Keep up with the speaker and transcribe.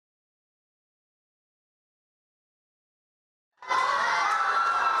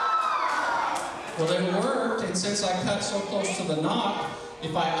Well, they worked, and since I cut so close to the knot,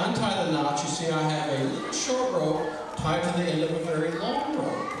 if I untie the knot, you see I have a little short rope tied to the end of a very long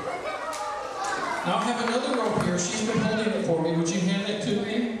rope. Now I have another rope here. She's been holding it for me. Would you hand it to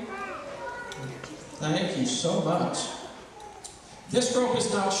me? Thank you so much. This rope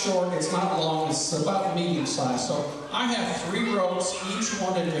is not short, it's not long, it's about medium size. So I have 3 ropes, each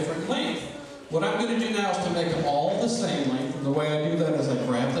one a different length. What I'm going to do now is to make them all the same length. And the way I do that is I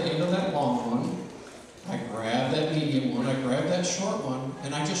grab the end of that long one, I grab that medium one, I grab that short one,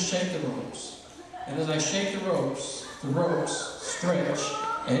 and I just shake the ropes. And as I shake the ropes stretch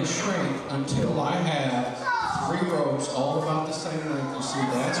and shrink until I have 3 ropes all about the same length. You see,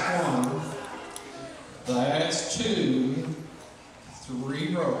 that's 1, that's 2,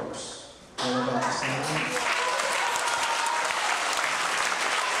 3 ropes all about the same length.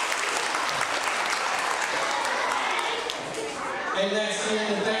 And that's the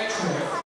end of that.